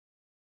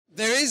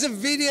There is a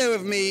video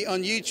of me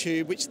on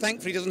YouTube, which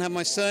thankfully doesn't have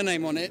my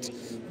surname on it,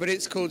 but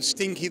it's called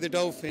Stinky the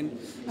Dolphin,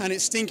 and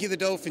it's Stinky the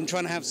Dolphin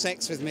trying to have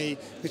sex with me,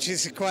 which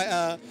is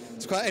and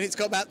it's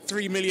got about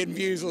 3 million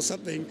views or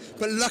something.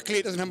 But luckily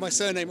it doesn't have my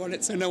surname on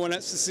it, so no one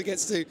else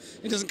gets to.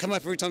 It doesn't come up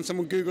every time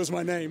someone Googles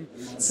my name.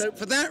 So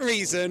for that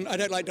reason, I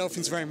don't like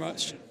dolphins very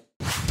much.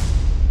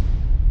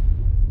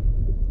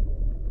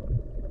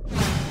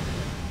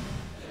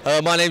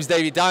 My name's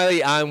David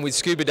Diley. I'm with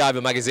Scuba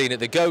Diver magazine at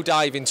the Go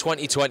Diving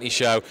 2020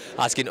 show,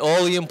 asking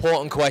all the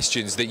important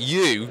questions that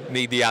you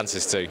need the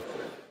answers to.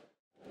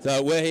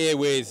 So we're here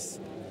with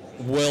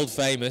world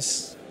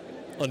famous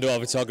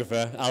underwater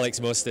photographer Alex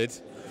Mustard,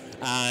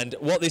 and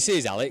what this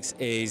is, Alex,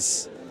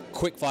 is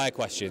quick fire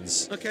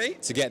questions. Okay.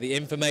 To get the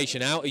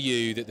information out of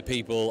you that the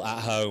people at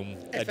home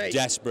are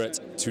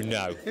desperate to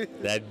know.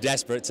 They're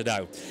desperate to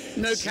know.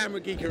 No camera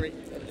geekery.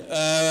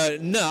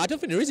 No, I don't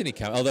think there is any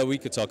camera. Although we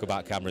could talk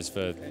about cameras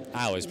for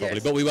hours probably,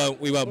 yes. But we won't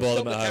bore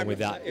them at home with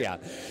that. Yeah.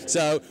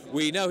 So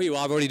we know who you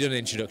are. I've already done an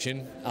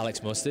introduction.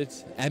 Alex Mustard,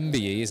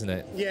 MBE, isn't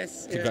it?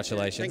 Yes.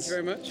 Congratulations. Thank you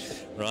very much.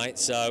 Right.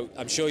 So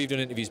I'm sure you've done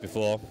interviews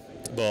before,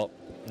 but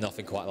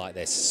nothing quite like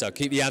this. So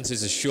keep the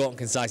answers as short and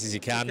concise as you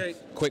can. Okay.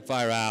 Quick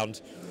fire round.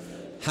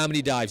 How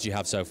many dives do you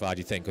have so far, do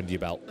you think, under your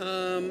belt?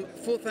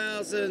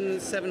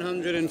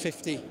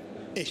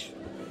 4,750-ish.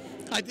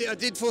 I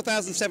did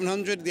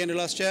 4,700 at the end of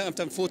last year. I've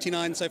done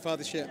 49 so far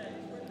this year.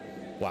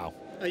 Wow.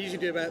 I usually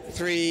do about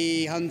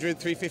 300,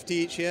 350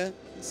 each year.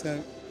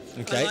 So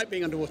okay. I like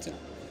being underwater.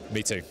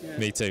 Me too. Yeah.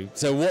 Me too.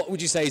 So what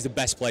would you say is the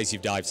best place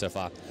you've dived so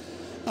far?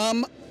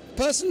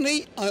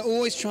 Personally, I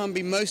always try and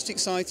be most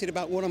excited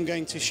about what I'm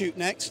going to shoot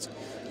next.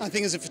 I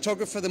think as a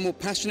photographer, the more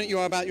passionate you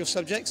are about your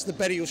subjects, the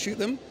better you'll shoot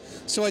them.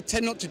 So I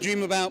tend not to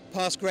dream about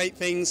past great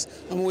things.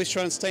 I'm always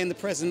trying to stay in the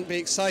present, be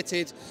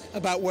excited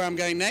about where I'm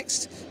going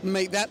next,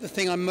 make that the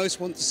thing I most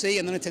want to see,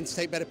 and then I tend to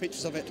take better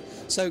pictures of it.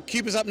 So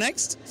Cuba's up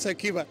next. So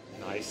Cuba.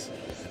 Nice.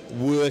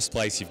 Worst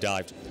place you've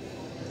dived?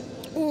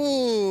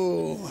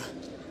 Ooh.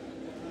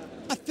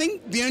 I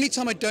think the only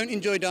time I don't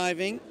enjoy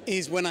diving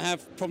is when I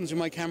have problems with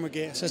my camera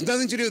gear. So it's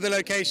nothing to do with the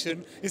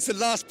location. It's the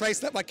last place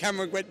that my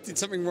camera did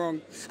something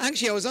wrong.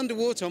 Actually, I was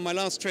underwater on my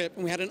last trip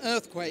and we had an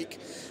earthquake.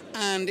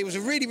 And it was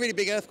a really, really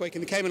big earthquake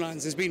in the Cayman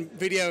Islands. There's been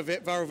video of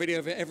it, viral video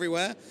of it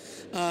everywhere.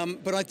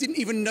 But I didn't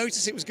even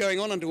notice it was going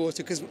on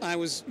underwater because I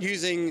was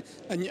using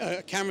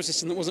a camera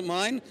system that wasn't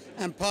mine,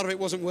 and part of it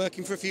wasn't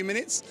working for a few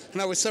minutes.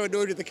 And I was so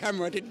annoyed with the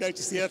camera, I didn't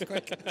notice the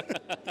earthquake.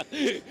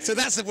 So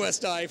that's the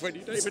worst dive, when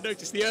you don't even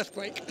notice the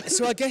earthquake.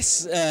 So I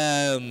guess,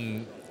 I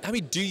mean,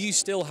 do you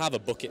still have a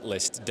bucket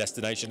list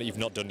destination that you've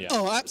not done yet?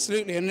 Oh,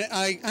 absolutely. And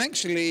I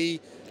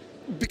actually,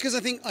 because I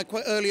think I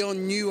quite early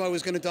on knew I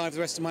was going to dive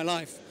the rest of my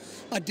life,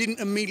 I didn't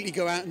immediately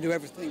go out and do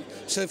everything.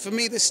 So for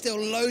me, there's still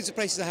loads of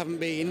places I haven't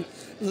been,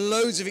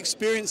 loads of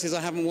experiences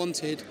I haven't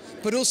wanted.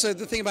 But also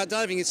the thing about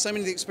diving is so many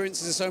of the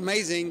experiences are so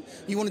amazing,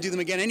 you want to do them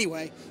again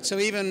anyway. So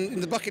even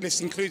in the bucket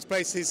list includes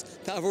places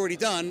that I've already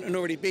done and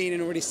already been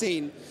and already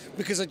seen,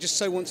 because I just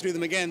so want to do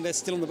them again, they're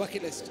still on the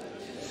bucket list.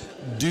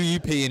 Do you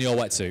pee in your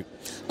wetsuit?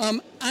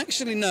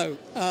 Actually, no.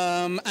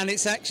 And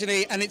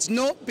it's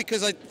not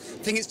because I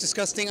think it's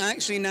disgusting. I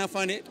actually now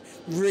find it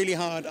really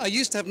hard. I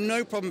used to have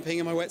no problem peeing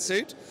in my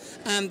wetsuit.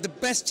 And the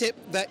best tip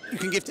that you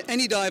can give to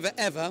any diver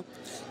ever,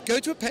 go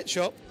to a pet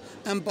shop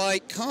and buy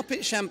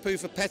carpet shampoo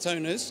for pet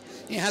owners.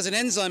 It has an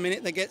enzyme in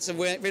it that gets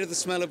rid of the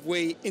smell of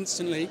wee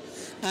instantly.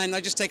 And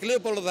I just take a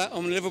little bottle of that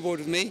on the liverboard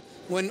with me.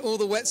 When all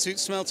the wetsuits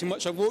smell too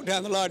much, I walk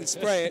down the line and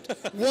spray it.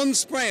 One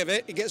spray of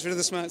it, it gets rid of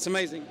the smell. It's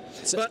amazing.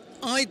 But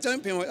I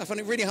don't pee in my wetsuit. I find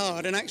it really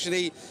hard. And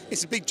actually,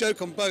 it's a big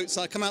joke on boats.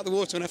 I come out the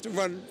water and have to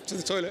run to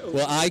the toilet.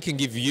 Well, I can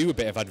give you a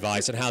bit of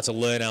advice on how to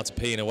learn how to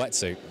pee in a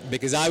wetsuit,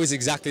 because I was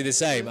exactly the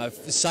same. I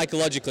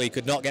psychologically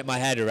could not get my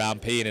head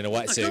around peeing in a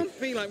wetsuit. I can't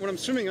pee like when I'm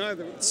swimming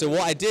either. So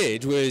what I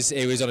did was,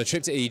 it was on a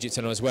trip to Egypt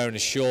and I was wearing a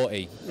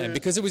shorty. Yeah. And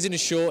because it was in a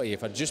shorty,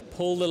 if I just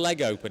pulled the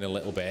leg open a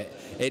little bit,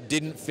 it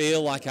didn't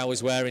feel like I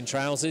was wearing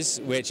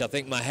trousers, which I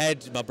think my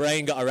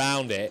brain got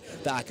around it,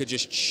 that I could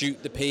just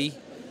shoot the pee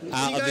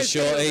out of the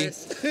shorty,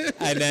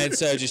 and then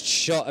so just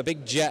shot a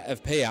big jet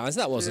of pee out. And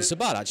that wasn't so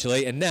bad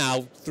actually. And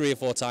now 3 or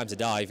 4 times a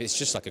dive, it's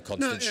just like a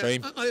constant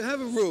stream. I have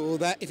a rule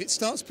that if it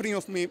starts putting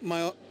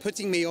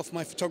me off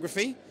my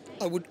photography,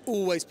 I would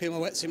always pee in my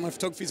wetsuit. My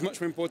photography is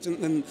much more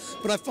important than.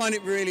 But I find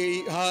it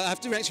really hard. I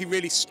have to actually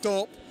really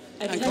stop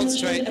and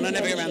concentrate, and I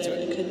never get around to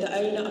it. Could the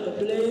owner of a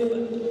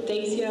blue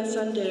Dacia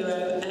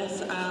Sandero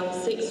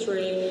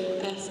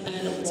SL63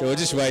 SN? So we'll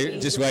just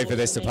wait for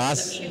this to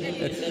pass.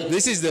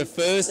 This is the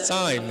first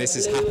time this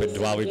has happened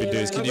while we've been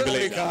doing this. Can you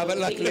believe it? But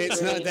luckily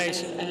it's not a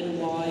Dacia.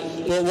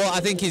 But what I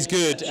think is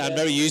good and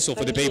very useful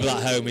for the people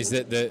at home is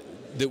that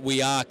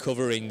we are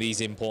covering these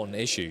important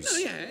issues. Oh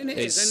yeah, and it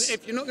is. And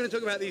if you're not going to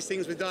talk about these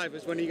things with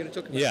divers, when are you going to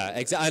talk about it? Yeah,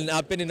 exactly. And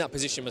I've been in that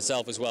position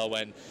myself as well,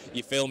 when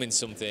you're filming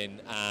something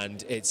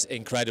and it's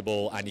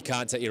incredible and you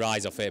can't take your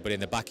eyes off it, but in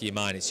the back of your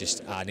mind it's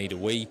just, I need a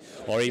wee,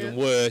 or even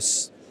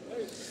worse,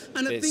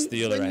 and I it's think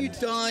the other when end.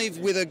 you dive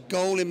with a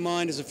goal in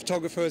mind as a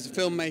photographer, as a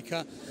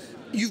filmmaker,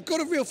 you've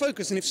got a real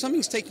focus, and if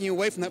something's taking you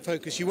away from that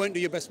focus, you won't do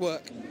your best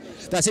work.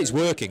 That's it, it's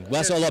working. Well,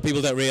 that's what a lot of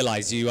people don't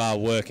realise, you are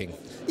working.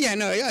 Yeah,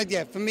 no,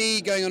 yeah, for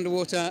me, going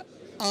underwater,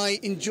 I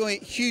enjoy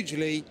it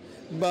hugely,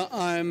 but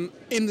I'm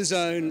in the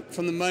zone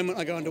from the moment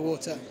I go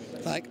underwater.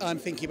 Like, I'm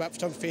thinking about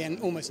photography and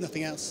almost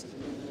nothing else.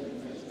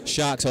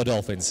 Sharks or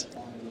dolphins?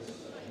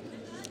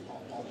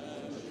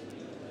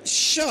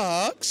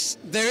 Sharks.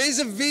 There is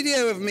a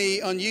video of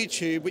me on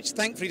YouTube which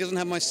thankfully doesn't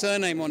have my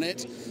surname on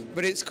it,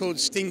 but it's called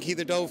Stinky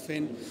the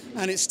Dolphin,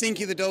 and it's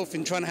Stinky the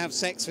Dolphin trying to have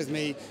sex with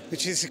me,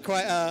 which is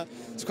quite and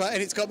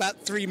it's got about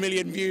 3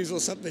 million views or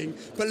something,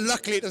 but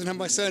luckily it doesn't have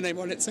my surname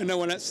on it, so no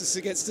one else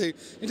gets to,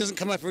 it doesn't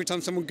come up every time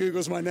someone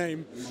Googles my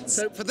name.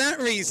 So for that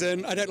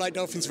reason, I don't like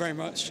dolphins very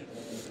much.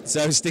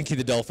 So Stinky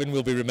the Dolphin,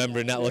 we'll be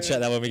remembering that, we'll check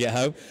that when we get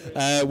home.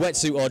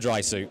 Wetsuit or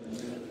dry suit?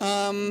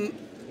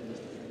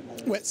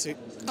 Wetsuit.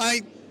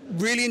 I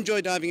really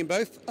enjoy diving in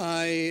both.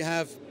 I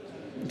have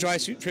dry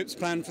suit trips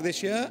planned for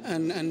this year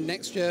and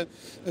next year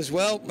as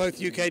well, both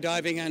UK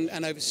diving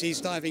and overseas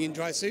diving in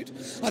dry suit.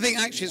 I think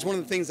actually it's one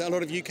of the things that a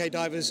lot of UK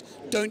divers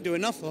don't do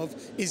enough of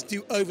is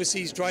do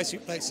overseas dry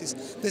suit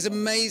places. There's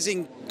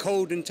amazing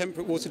cold and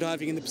temperate water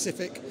diving in the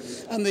Pacific,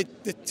 and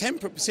the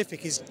temperate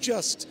Pacific is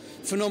just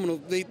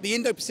phenomenal. The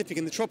Indo-Pacific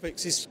in the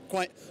tropics is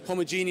quite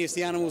homogeneous.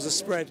 The animals are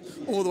spread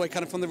all the way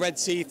kind of from the Red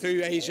Sea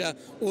through Asia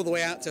all the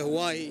way out to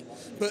Hawaii.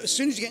 But as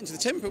soon as you get into the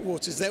temperate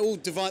waters, they're all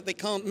divided, they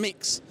can't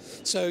mix.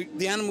 So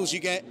the animals you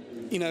get,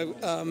 you know,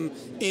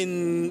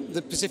 in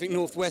the Pacific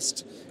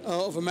Northwest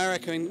of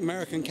America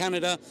and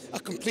Canada are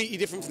completely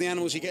different from the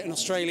animals you get in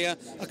Australia,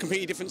 are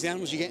completely different to the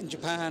animals you get in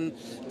Japan.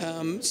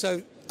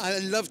 So I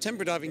love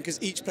temperate diving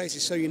because each place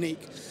is so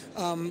unique.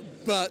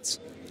 But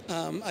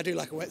I do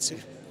like a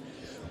wetsuit.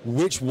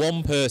 Which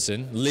one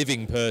person,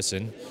 living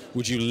person,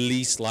 would you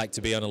least like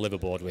to be on a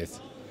liveaboard with?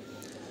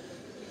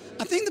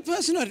 I think the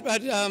person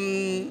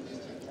I'd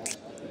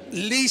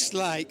least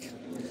like,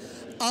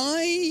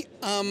 I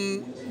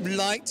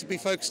like to be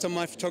focused on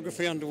my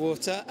photography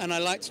underwater, and I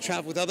like to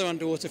travel with other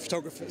underwater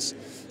photographers.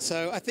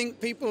 So I think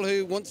people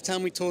who want to tell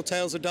me tall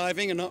tales of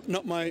diving are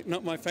not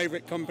my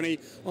favourite company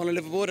on a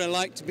liveaboard. I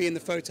like to be in the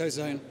photo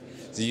zone.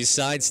 So you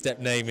sidestep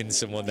naming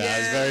someone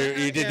there.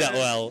 Yeah, You did that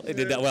well. You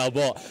did that well,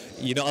 but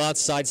you're not allowed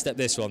to sidestep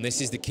this one.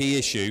 This is the key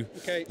issue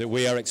that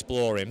we are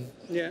exploring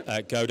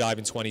at Go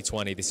Diving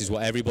 2020. This is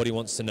what everybody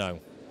wants to know.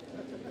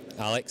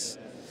 Alex,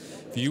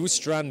 if you were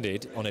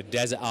stranded on a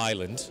desert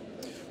island,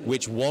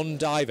 which one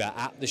diver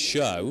at the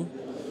show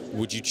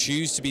would you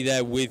choose to be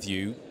there with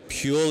you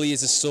purely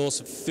as a source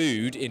of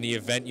food in the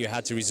event you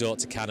had to resort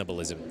to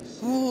cannibalism?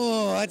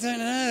 Oh, I don't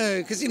know,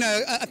 because, you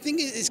know, I think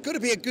it's got to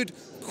be a good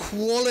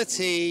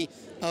quality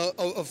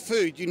of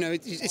food. You know,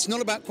 it's not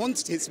about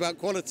quantity, it's about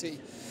quality.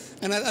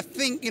 And I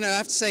think, you know, I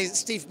have to say that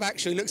Steve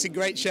Backshall looks in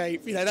great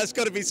shape. You know, that's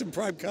got to be some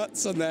prime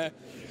cuts on there.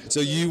 So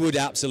you would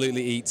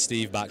absolutely eat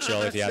Steve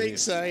Backshall if you had it? I think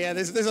so, yeah.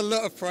 There's a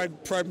lot of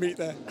prime meat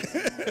there.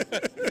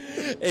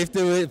 If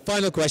there were,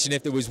 final question,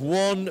 if there was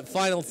one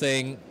final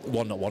thing,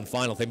 well, not one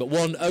final thing, but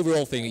one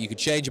overall thing that you could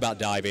change about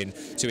diving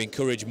to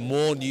encourage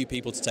more new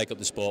people to take up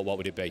the sport, what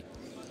would it be?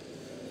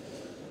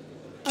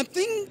 I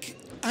think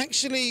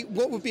actually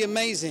what would be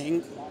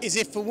amazing is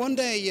if for one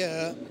day a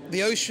year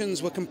the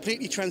oceans were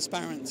completely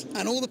transparent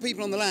and all the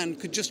people on the land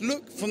could just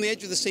look from the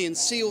edge of the sea and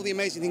see all the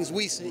amazing things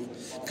we see.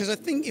 Because I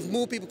think if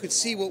more people could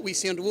see what we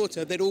see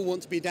underwater, they'd all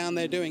want to be down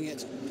there doing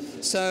it.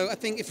 So I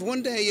think if for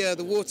one day a year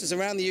the waters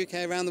around the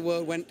UK, around the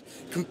world went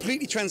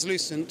completely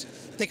translucent,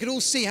 they could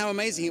all see how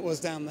amazing it was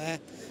down there.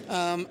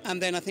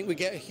 And then I think we'd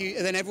get a huge,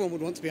 then everyone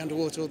would want to be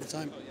underwater all the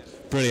time.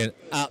 Brilliant.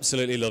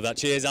 Absolutely love that.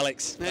 Cheers,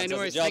 Alex. No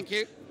worries. Thank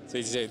you. See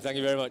you soon. Thank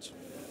you very much.